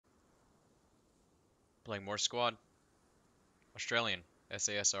Playing more squad. Australian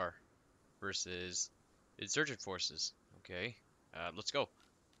SASR versus Insurgent Forces. Okay, let's go.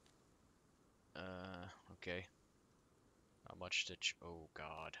 Okay. Not much to oh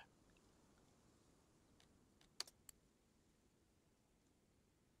god.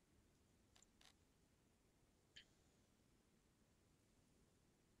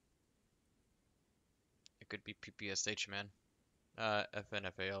 It could be PPSH, man.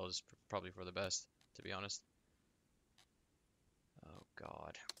 FNFAL is probably for the best, to be honest. Oh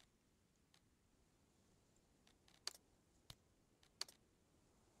god.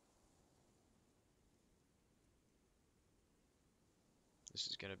 This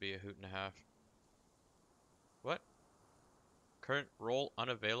is gonna be a hoot and a half. What? Current role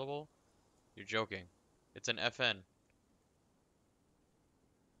unavailable? You're joking. It's an FN.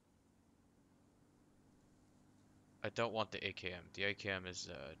 I don't want the AKM. The AKM is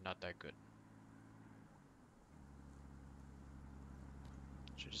not that good.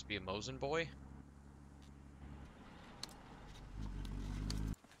 Should just be a Mosin boy?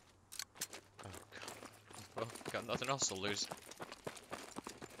 Oh god. Well, got nothing else to lose.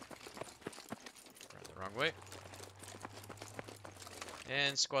 Ran the wrong way.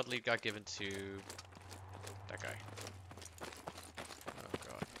 And squad lead got given to that guy. Oh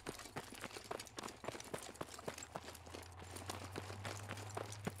god.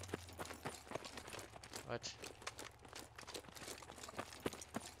 What?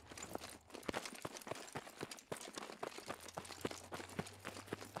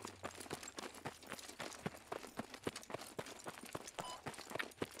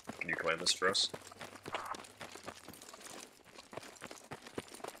 Can you command this for us?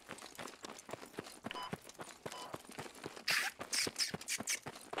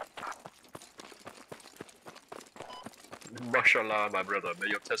 Mashallah, my brother. May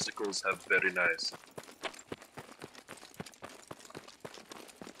your testicles have very nice.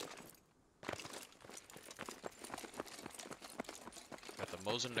 Got the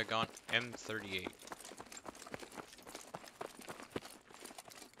Mosin Nagant M38.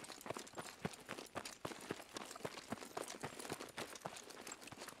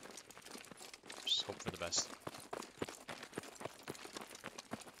 Just hope for the best.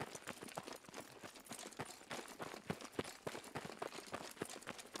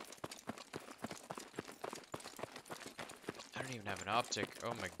 I don't even have an optic.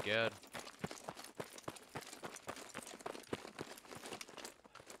 Oh my god.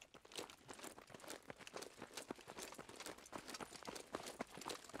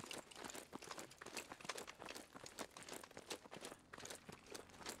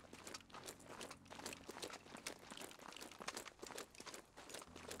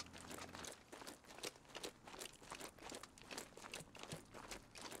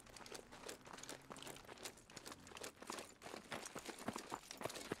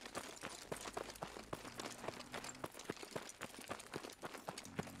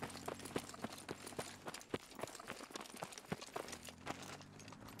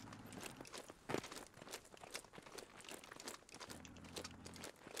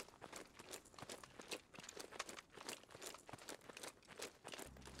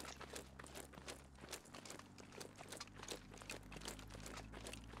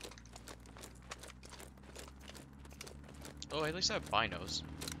 Oh, at least I have binos.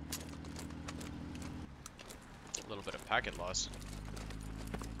 A little bit of packet loss.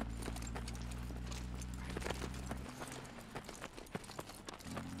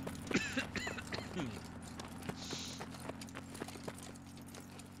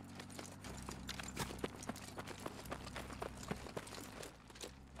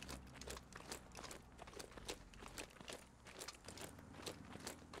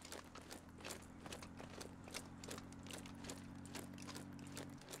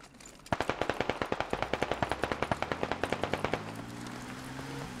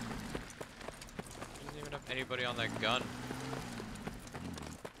 Anybody on that gun?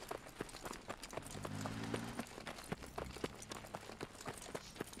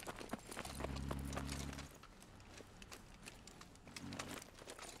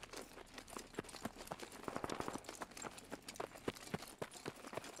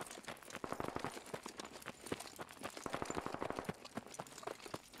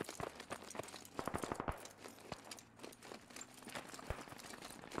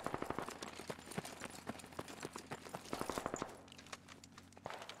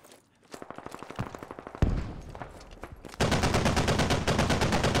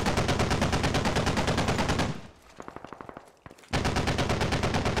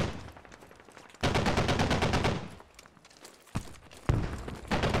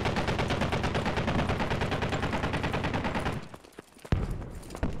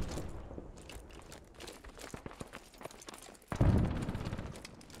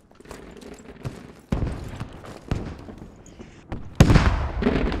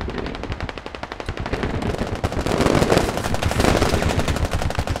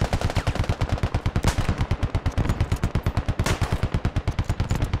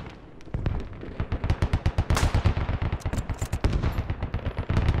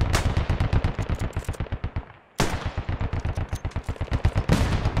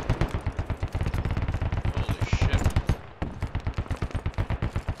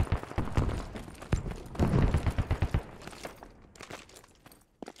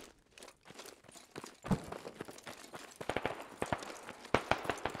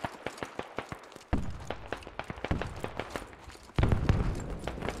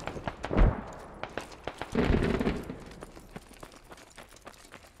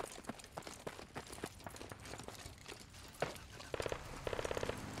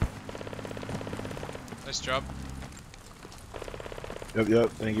 Nice job. Yep,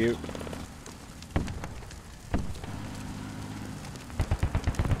 thank you.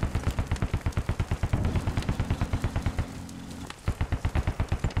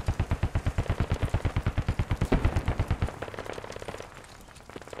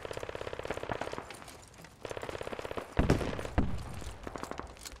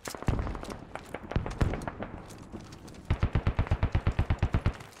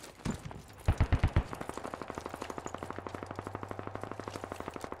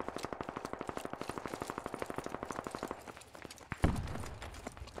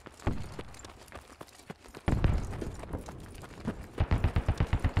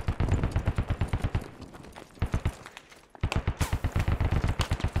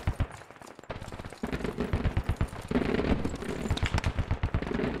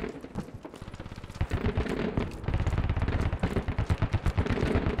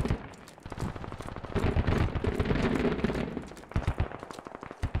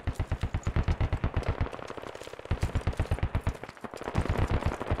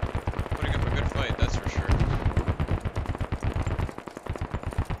 Putting up a good fight, that's for sure.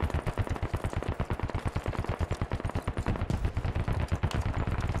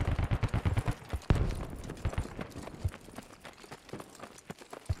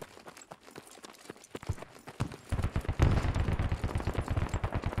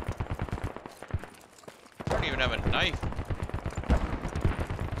 I don't even have a knife.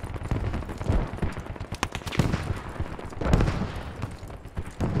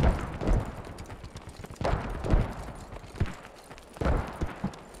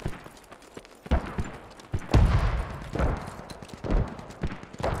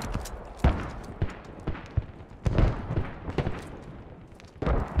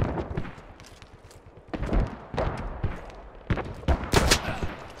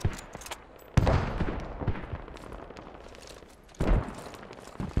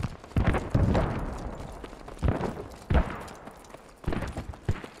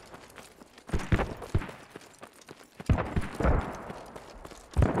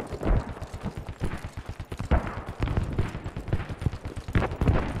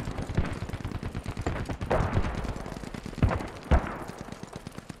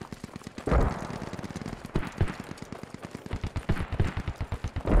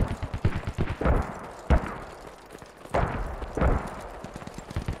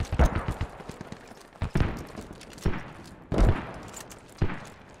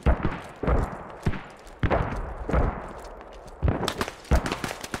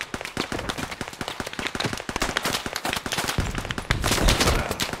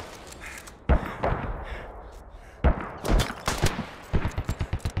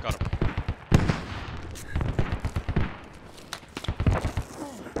 Got him.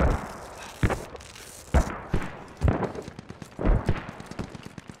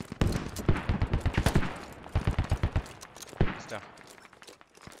 He's down.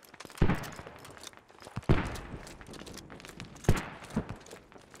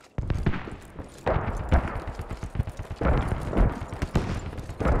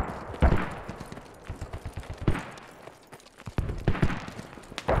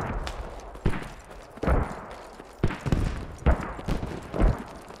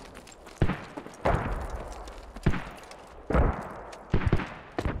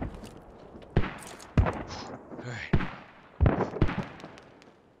 Alright.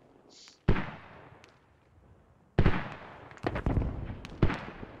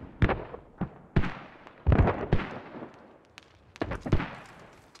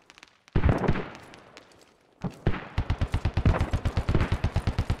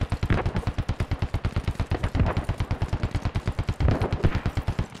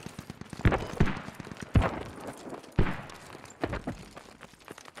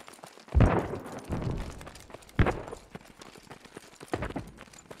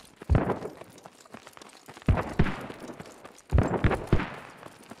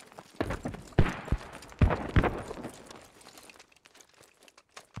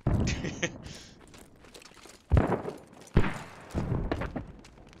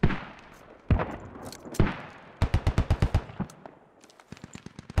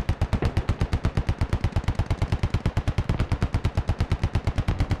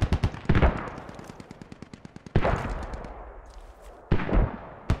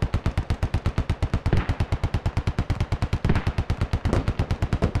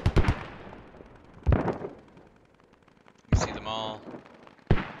 You see them all.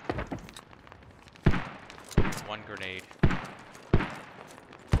 One grenade.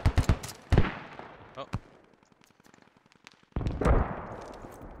 Oh.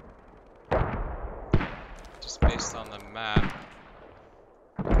 based on the map,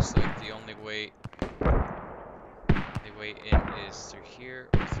 looks like the only way in is through here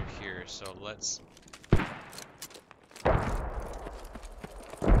or through here. So let's go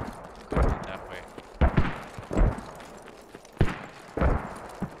that way.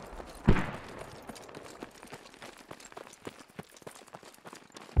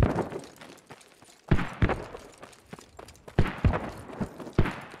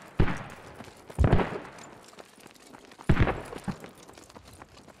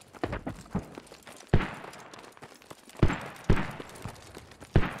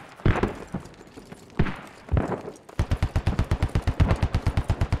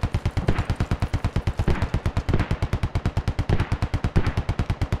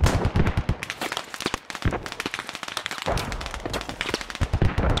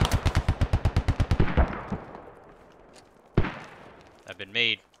 I've been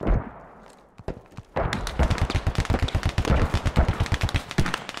made.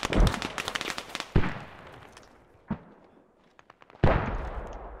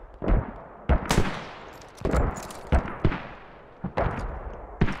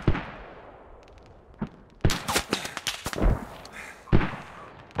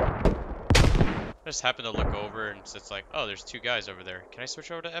 I just happened to look over and it's like, oh, there's two guys over there. Can I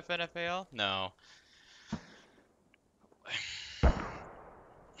switch over to FNFAL? No.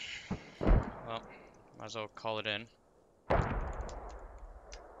 Well, might as well call it in.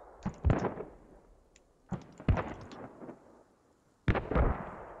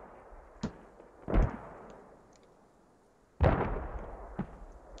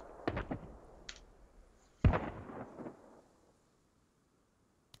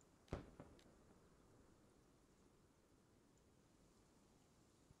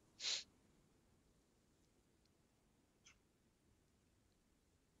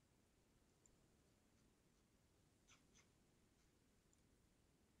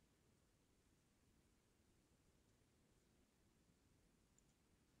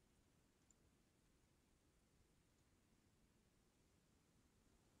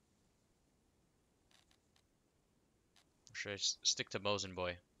 Or should I stick to Mosin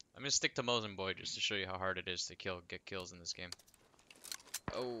Boy? I'm gonna stick to Mosin Boy just to show you how hard it is to get kills in this game.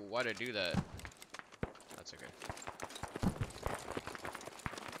 Oh, why'd I do that? That's okay.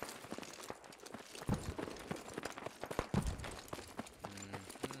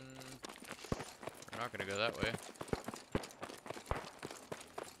 We're not gonna go that way.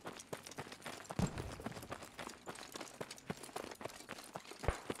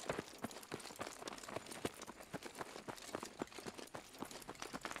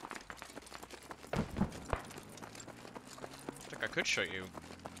 I could show you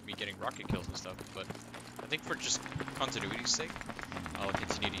me getting rocket kills and stuff, but I think for just continuity's sake, I'll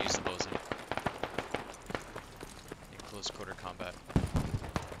continue to use the Mosin in close quarter combat.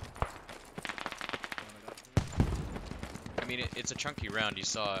 I mean, it's a chunky round. You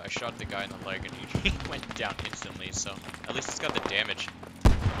saw I shot the guy in the leg and he went down instantly, so at least it's got the damage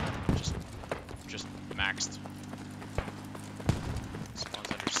just maxed. Spawns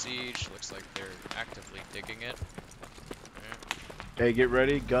under siege. Looks like they're actively digging it. Hey, get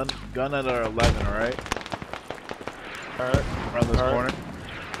ready. Gun at our 11, alright? Alright. Around this corner.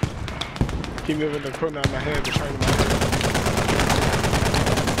 Keep moving the equipment on my head. Just right in my head.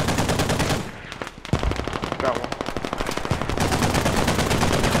 Got one.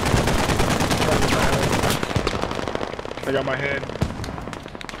 I got my head.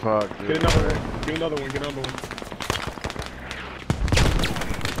 Fuck, dude. Get another one. Get another one. Get another one.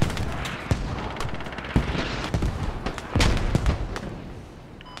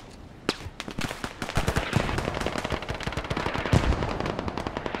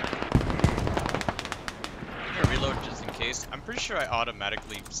 I'm pretty sure I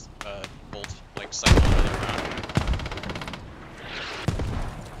automatically bolt like cycle around.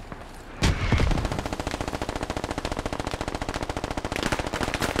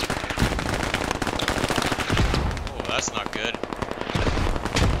 Oh, that's not good.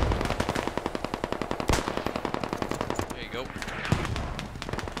 There you go.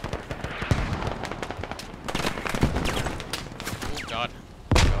 Oh god.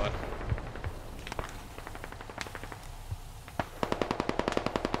 God.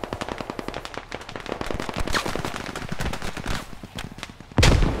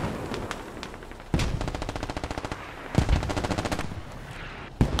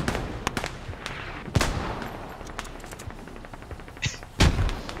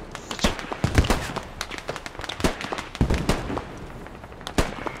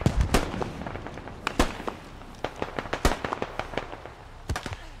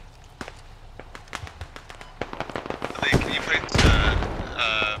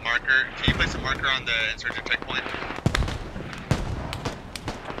 that insurgent checkpoint.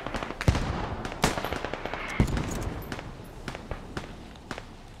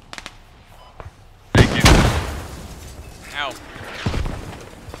 Thank you. Ow.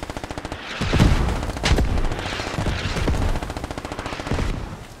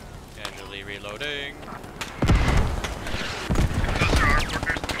 Casually reloading. Those are our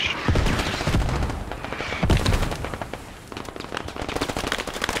workers for sure.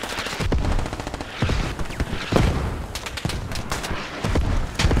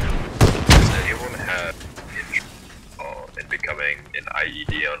 Does anyone have interest in becoming an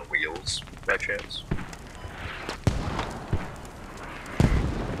IED on wheels by chance?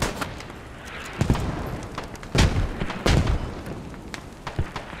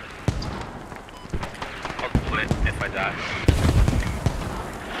 I'll quit if I die.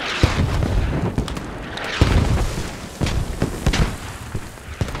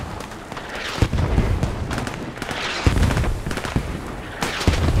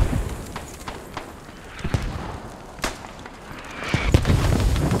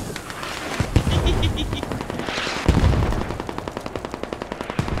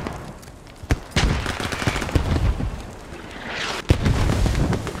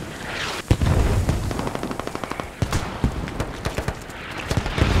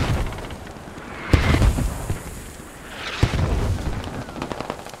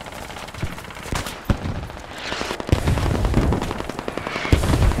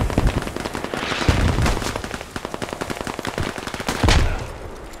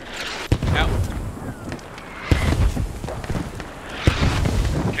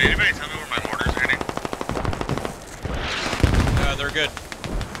 Can anybody tell me where my mortars are heading? They're good.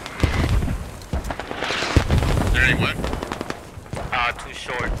 They're heading what? Too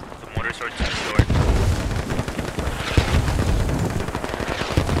short. The mortars are too short.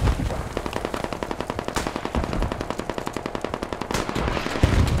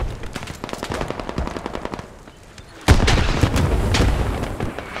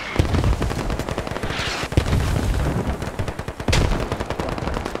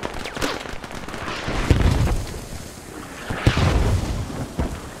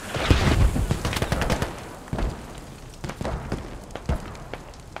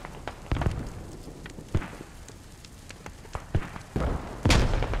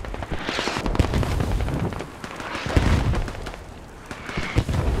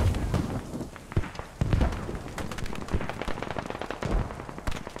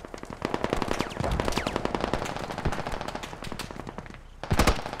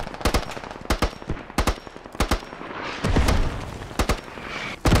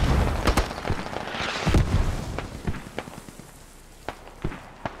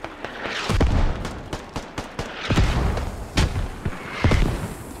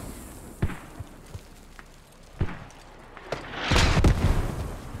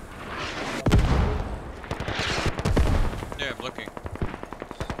 Yeah, I'm looking.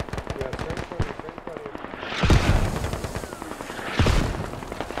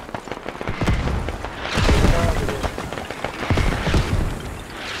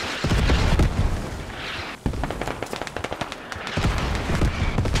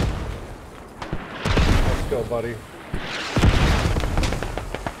 Let's go, buddy.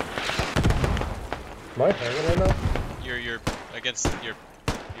 Am I hanging right now? You're against you're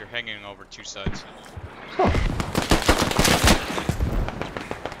hanging over two sides. Huh.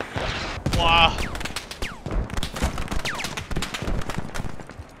 Wow.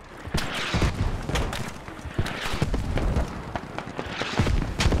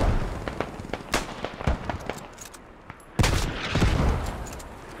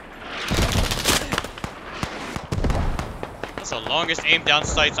 That's the longest aim down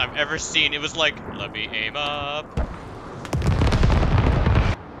sights I've ever seen. It was like, let me aim up.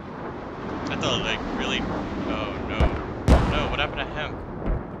 I thought like really. Oh no. No, what happened to him?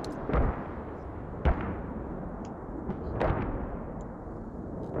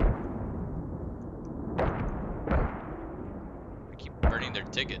 I keep burning their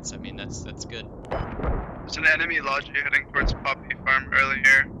tickets. I mean, that's good. There's an enemy lodge heading towards Poppy Farm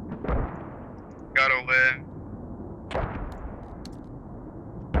earlier. Got away.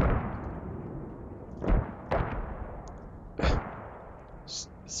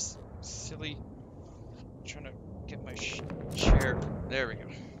 Silly. Trying to get my chair. There we go.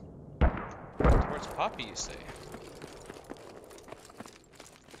 Towards Poppy, you say?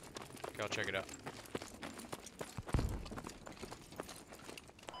 Okay, I'll check it out.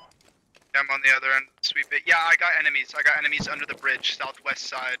 Yeah, I'm on the other end. Sweep it. Yeah, I got enemies. I got enemies under the bridge, southwest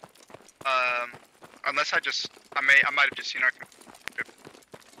side. Unless I might have just seen our.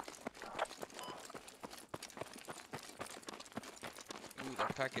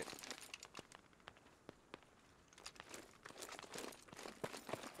 Dark packet.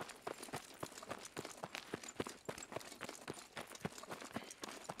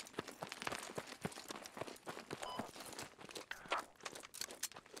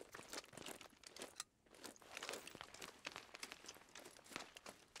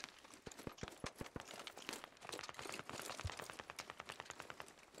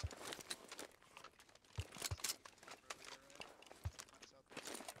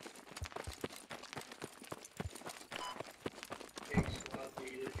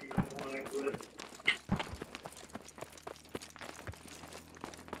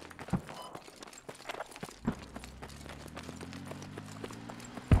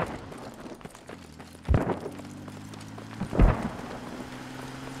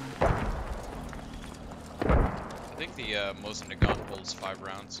 I think the Mosin Nagant holds 5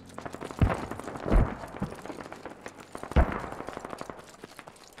 rounds.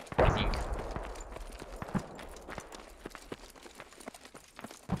 I think.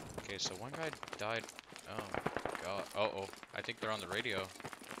 Okay, so one guy died. Oh god. Oh, I think they're on the radio.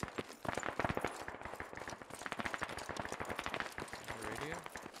 Radio?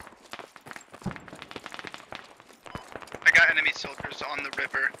 I got enemy soldiers on the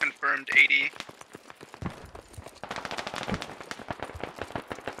river, confirmed 80.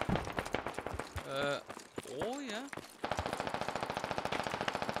 Oh yeah.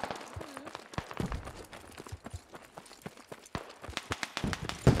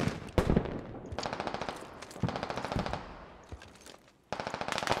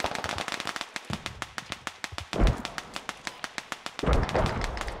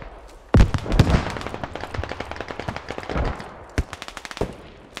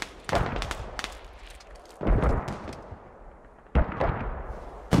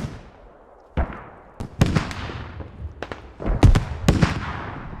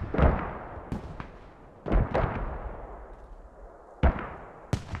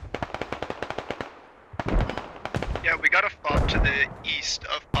 Yeah, we got a fob to the east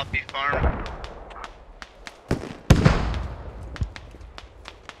of Poppy Farm.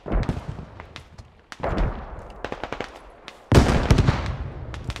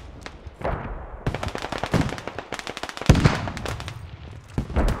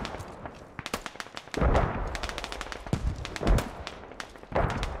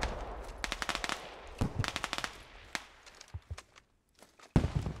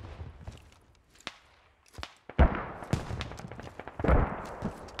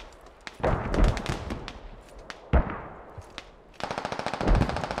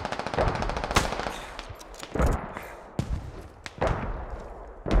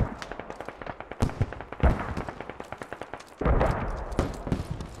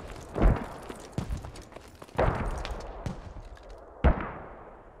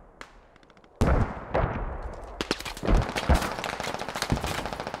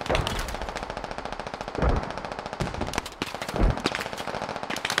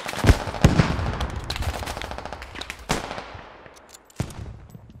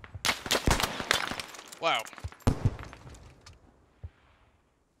 Wow.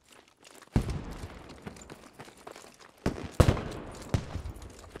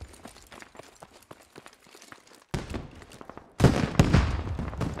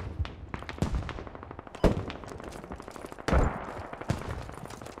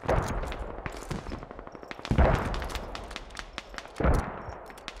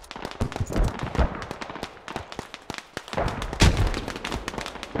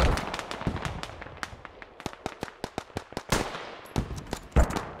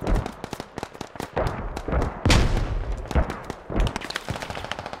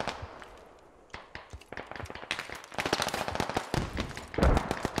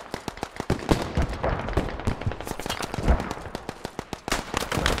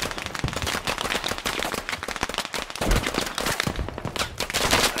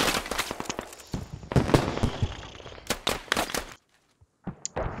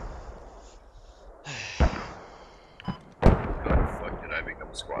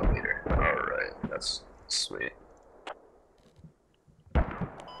 Squad leader. Alright, that's sweet.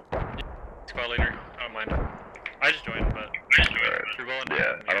 Squad leader, I don't mind. I just joined, but you're willing to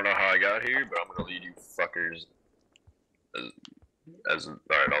Yeah, I don't know how I got here, but I'm gonna lead you fuckers as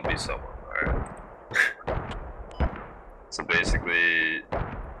alright, I'll be someone, alright. So basically,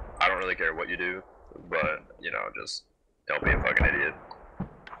 I don't really care what you do, but, you know, just don't be a fucking idiot.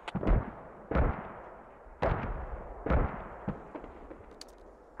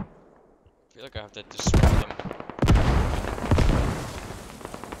 I feel like I have to destroy them.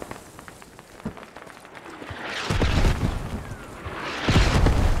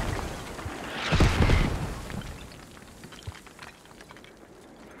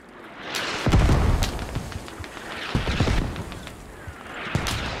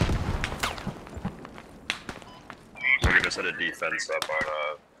 put a defense up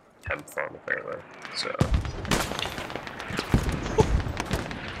on temp farm apparently. So.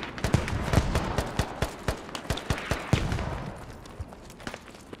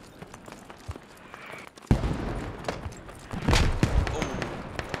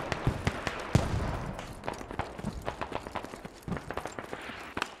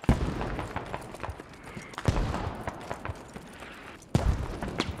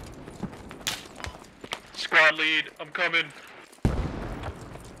 Squad lead, I'm coming. Oh,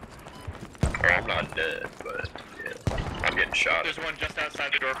 I'm not dead, but yeah, I'm getting shot. There's one just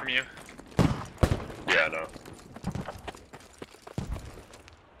outside the door from you. Yeah, I know.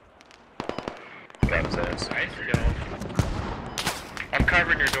 Got his ass. Nice kill. I'm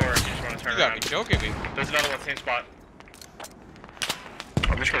covering your door if you just want to turn You gotta around. be joking me. There's another one, same spot.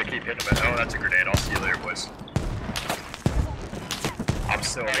 I'm just gonna keep hitting him. Oh, that's a grenade. I'll see you later, boys. I'm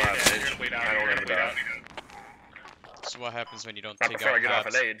still alive, You're gonna bitch. bleed out, I don't you're want gonna to bleed die. This is what happens when you don't Not take before I out get off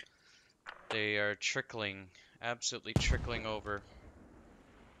paths. an aid. They are trickling, absolutely trickling over.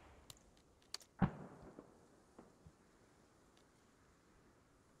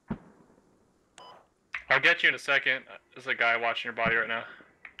 I'll get you in a second. There's a guy watching your body right now.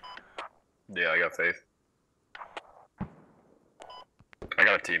 Yeah, I got faith. I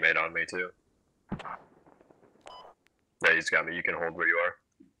got a teammate on me too. Yeah, he's got me. You can hold where you are.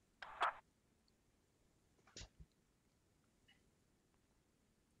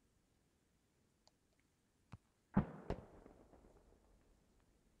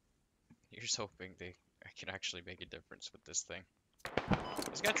 Here's hoping I can actually make a difference with this thing.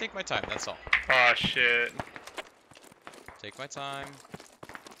 Just gotta take my time, that's all. Oh shit. Take my time.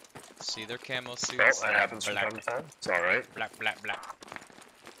 See their camo Oh, suits. that happens from time to time. It's alright. Black, black, black.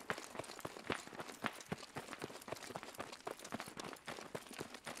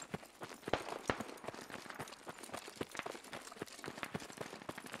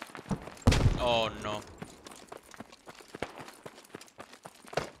 Oh no.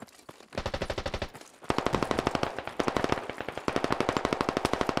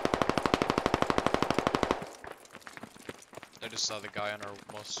 I just saw the guy on our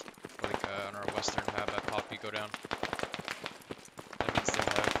on our western hab at Poppy go down. That means they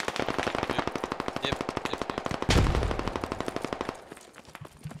have. Yep.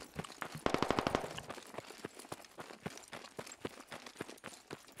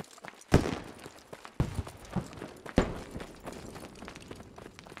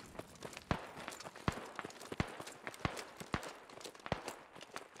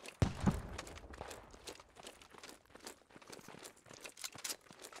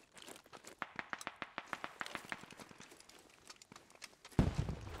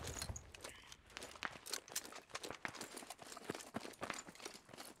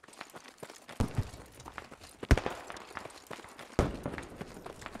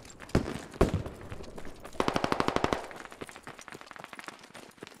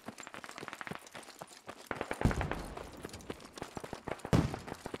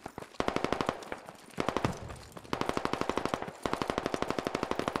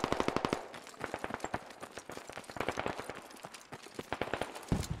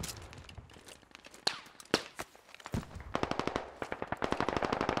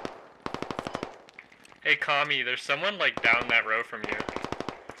 Hey Kami, there's someone like down that row from you.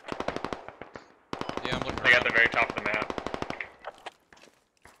 Yeah, I'm looking Like at around. the very top of the map.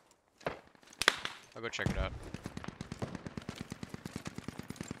 I'll go check it out.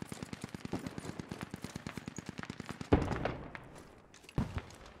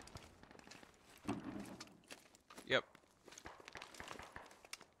 Yep.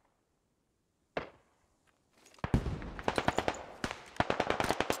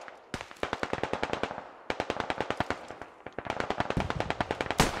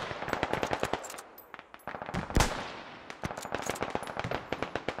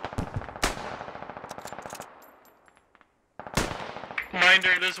 Minder,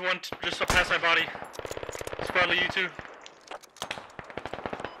 there's one just past my body. It's probably you too.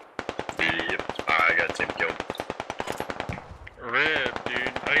 Yep. I got a team killed. Rip, dude.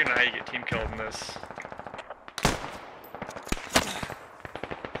 I don't even know how you get team killed in this.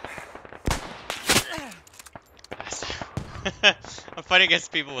 I'm fighting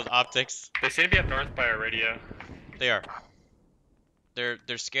against people with optics. They seem to be up north by our radio. They are. They're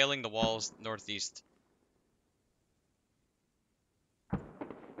scaling the walls northeast.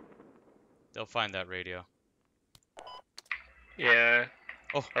 They'll find that radio. Yeah.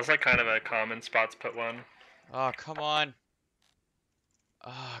 Oh. That's like kind of a common spot to put one. Oh, come on.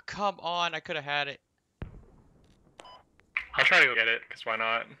 Oh, come on. I could have had it. I'll try to go get it, because why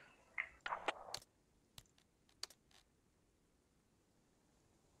not?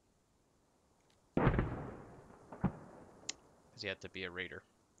 Because he had to be a raider.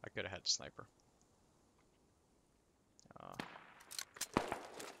 I could have had sniper.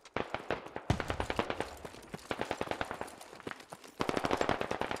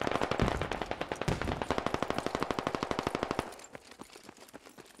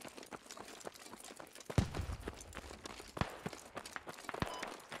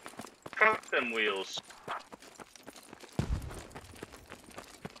 Fuck them wheels.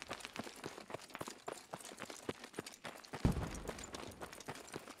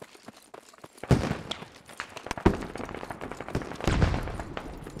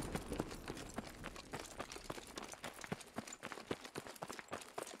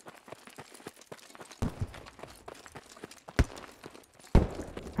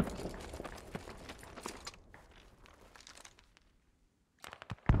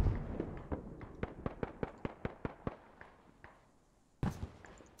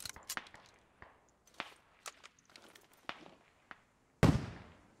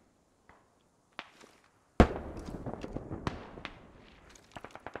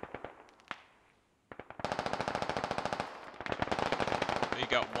 You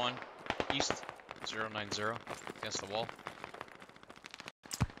got one east 090 against the wall.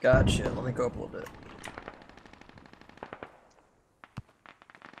 Gotcha. Let me go up a little bit.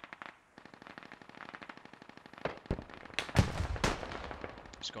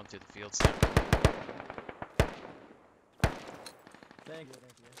 Just going through the fields. Thank you.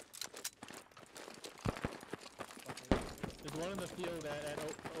 There's one in the field at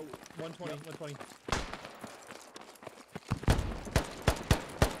 120, 120.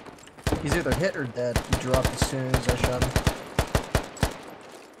 He's either hit or dead. He dropped as soon as I shot him.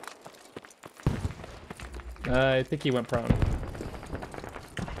 I think he went prone.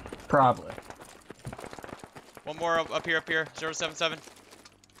 Probably. One more up here, 077.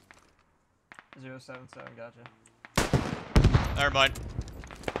 077, gotcha. Never mind.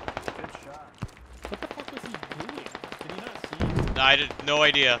 Good shot. What the fuck was he doing? Did he not see? No, I did no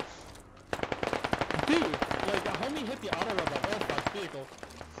idea. Dude, like a homie hit the auto robot. Oh fuck, vehicle.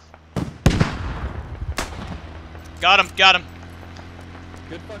 Got him.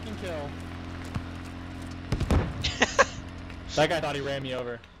 Good fucking kill. That guy thought he ran me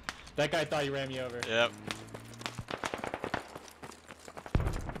over. Yep.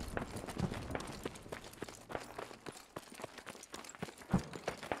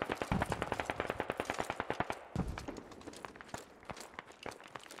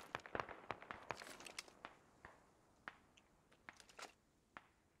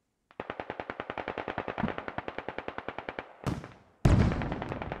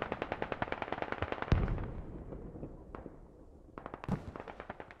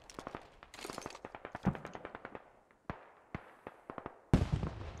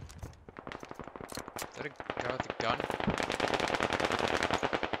 Is that a guy with a gun?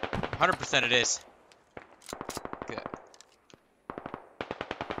 100% it is. Good.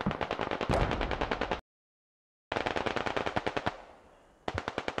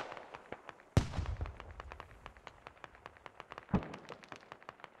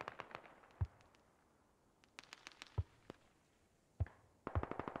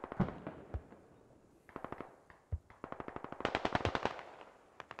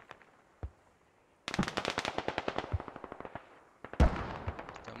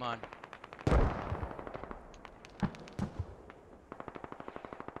 Come on.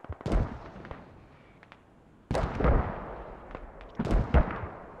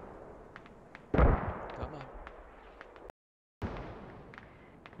 Come on.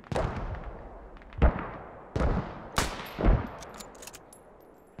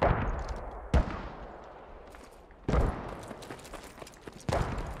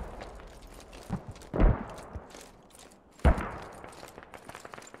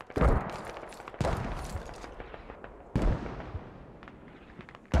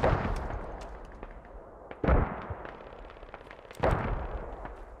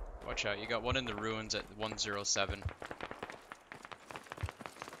 Watch out, you got one in the ruins at 107.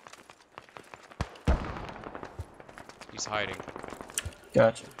 He's hiding.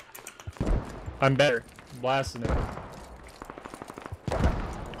 Gotcha. I'm better. Blasting him.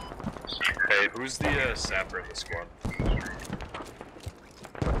 Hey, who's the sapper in the squad?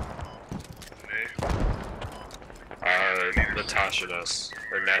 Natasha does.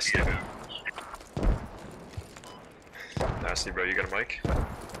 Or Nasty. Nasty, bro, you got a mic?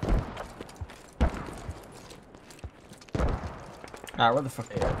 Ah, where the fuck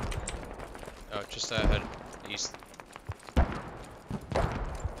are you at? Oh, just ahead east.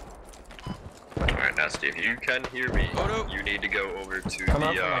 Alright, Nasty. Nasty, if you can hear me, Oh, no. you need to go over to Come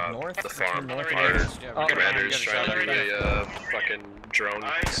out from, like, north? the farm. North Our Yeah, we commander's gotta trying shot to do at a fucking drone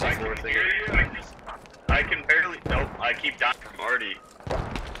C4 thing. I can barely. Nope, I keep dying from Artie.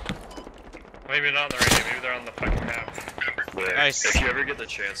 Maybe not on the radio, maybe they're on the fucking map. Yeah. Nice. If you ever get the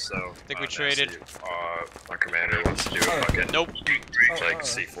chance, though, Think we traded. Nasty, our commander wants to do a fucking Nope. like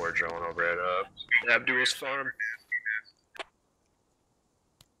C4 drone over at Abdul's farm.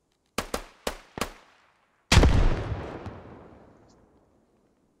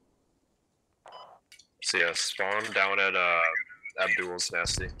 So yeah, spawn down at Abdul's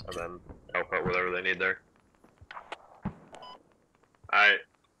Nasty, and then help out whatever they need there. Alright.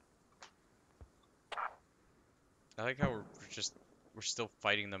 I like how we're still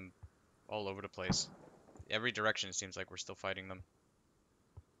fighting them all over the place. Every direction it seems like we're still fighting them.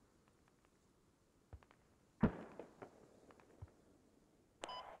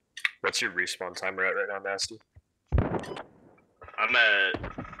 What's your respawn timer at right now, Nasty? I'm at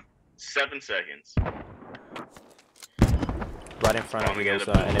 7 seconds. Right in front of you, there's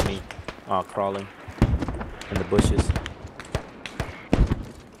an enemy crawling in the bushes.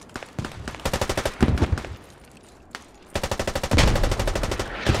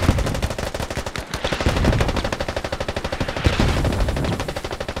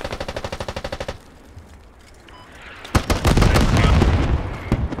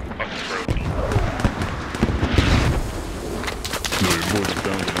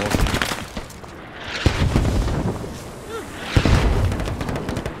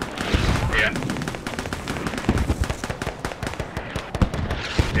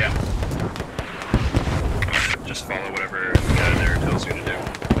 Just follow whatever the guy there tells you to do.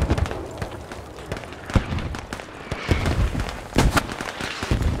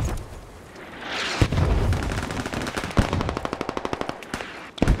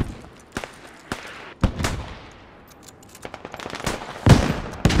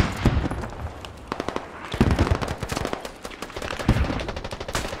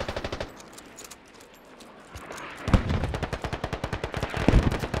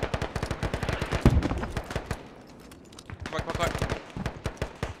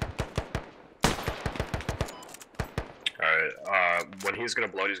 When he's gonna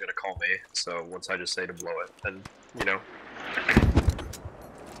blow it, he's gonna call me. So once I just say to blow it, then you know.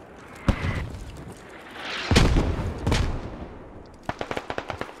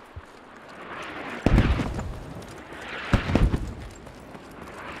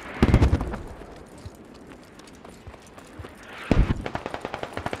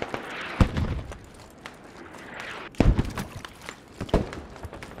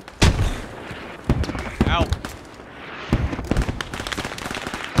 Ow.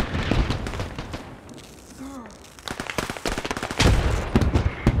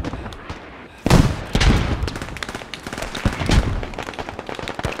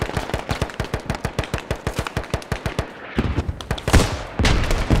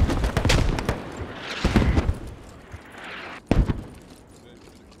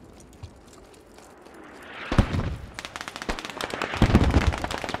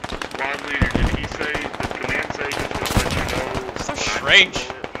 Strange.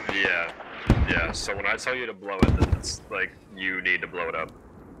 Yeah. So when I tell you to blow it, then it's like you need to blow it up.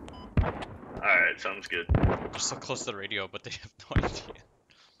 Alright, sounds good. They're so close to the radio, but they have no idea.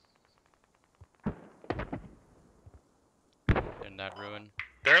 In that ruin.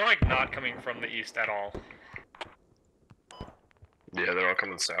 They're like not coming from the east at all. Yeah, they're all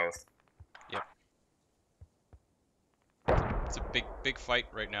coming south. Yep. It's a big fight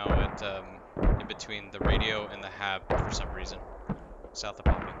right now at in between the radio and the hab for some reason. South of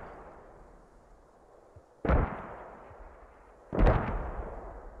Poppy.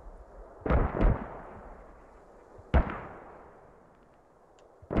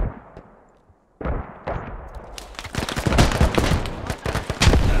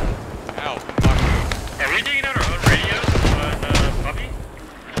 Ow, fuck. Are we digging out our own radios on Poppy?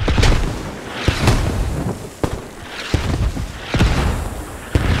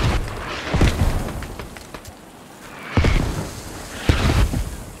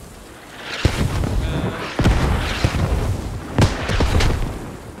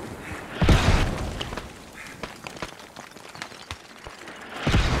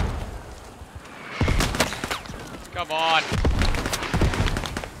 Come on.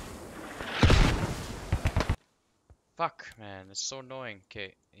 Fuck, man, it's so annoying.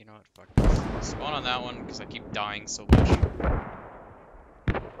 Okay, you know what? Fuck this. Spawn on that one because I keep dying so much.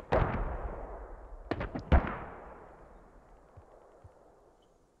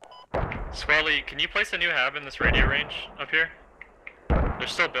 Swelly, can you place a new hab in this radio range up here? They're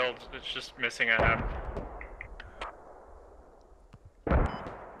still built, it's just missing a hab.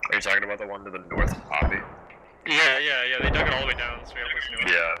 you're talking about the one to the north, Poppy? Yeah. They dug it all the way down, so we gotta place a new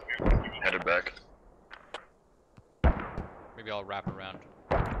one. Yeah, headed back. Maybe I'll wrap around.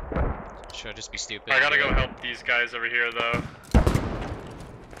 Should I just be stupid? I gotta go help these guys over here, though.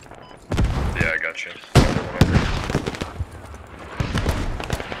 Yeah, I got you.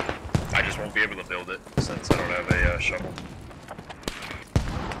 I just won't be able to build it since I don't have a shovel.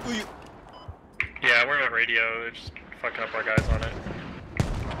 Yeah, we're on radio. They're just fucking up our guys on it.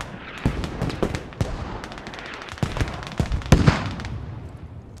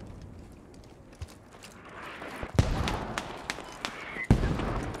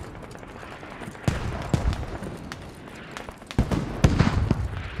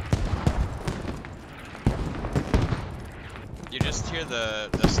 You just hear the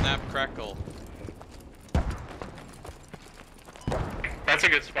snap crackle. That's a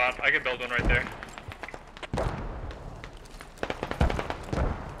good spot. I could build one right there.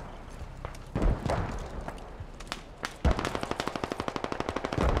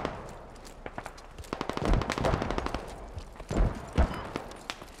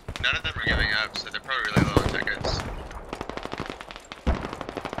 None of them are giving up, so they're probably really low on tickets.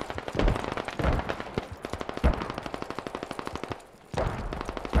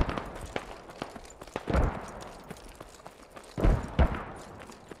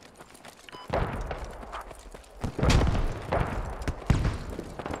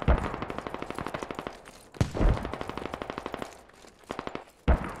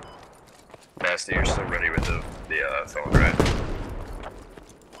 Nasty, you're still ready with the phone, right?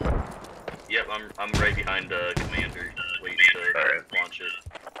 Yep, I'm right behind Commander, waiting to launch it.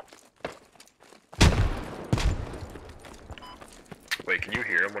 Wait, can you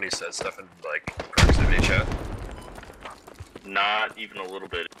hear him when he says stuff in, like, proximity chat? Not even a little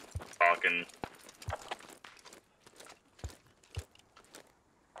bit. Talking.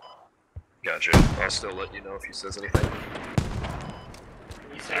 Gotcha. I'll still let you know if he says anything.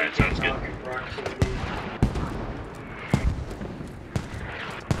 Alright, sounds good.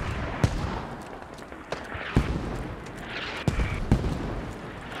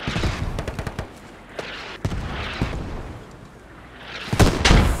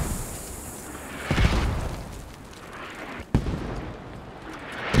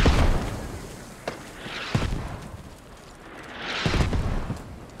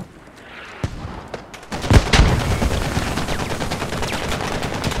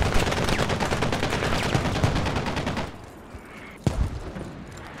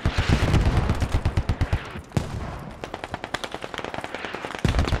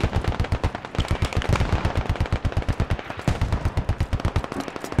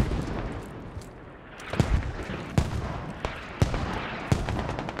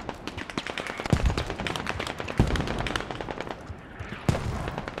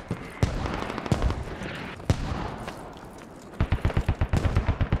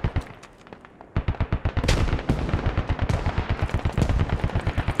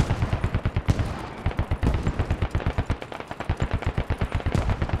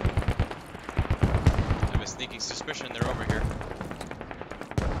 Suspicion they're over here.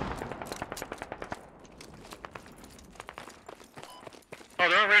 Oh,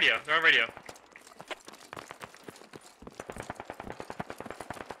 they're on radio. They're on radio.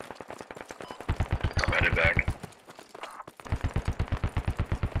 I'm headed back.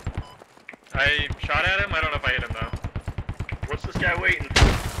 I shot at him. I don't know if I hit him though. What's this guy waiting?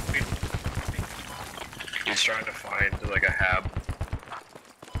 He's trying to find, like, a hab.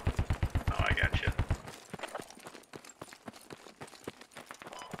 Oh, I gotcha.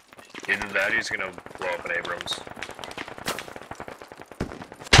 Either that, he's gonna blow up an Abrams.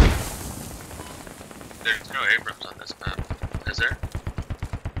 There's no Abrams on this map, is there?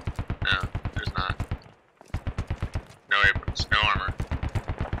 No, there's not. No Abrams, no armor.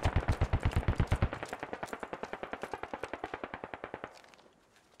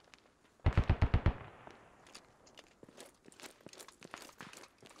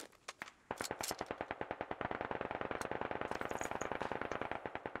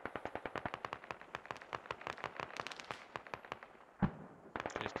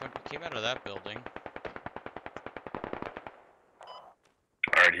 Came out of that building.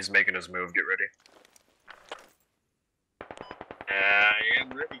 Alright, he's making his move. Get ready. I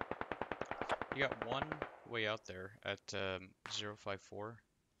am ready. You got one way out there at 054.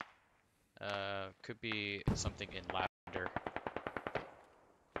 Could be something in lavender.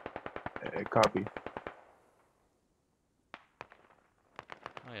 Copy.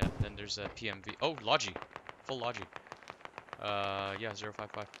 Oh yeah, then there's a PMV. Oh, Logi. Full Logi. Yeah,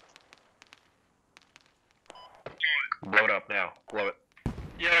 055. Blow it up now. Blow it.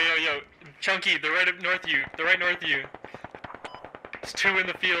 Yo. Chunky, they're right up north of you. They're right north of you. There's 2 in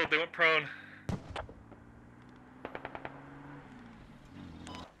the field. They went prone.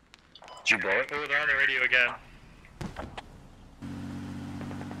 Did you blow it? Oh, they're on the radio again.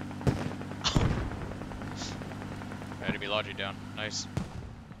 Enemy logic down. Nice.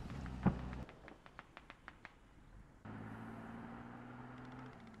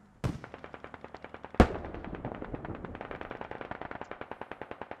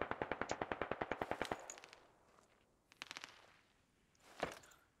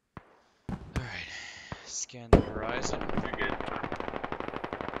 Alright. Scan the horizon. You're good.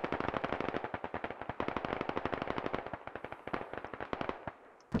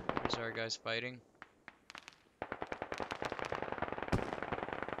 Where's our guys fighting?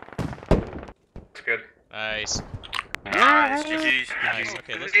 It's good. Nice. Nice. Nice.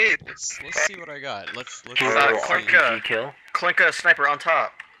 Okay, let's see what I got. Let's see. Clink a sniper on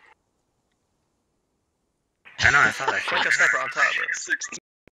top. I know, I saw that Clink a sniper on top, bro.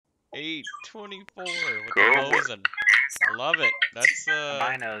 824 with the Mosin. I love it. That's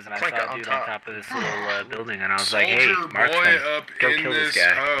my nose, and I Clink saw it a on dude top. on top of this little building, and I was like, "Hey, marksman, go kill this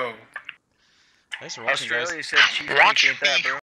guy." Australia said chief ain't that, bro.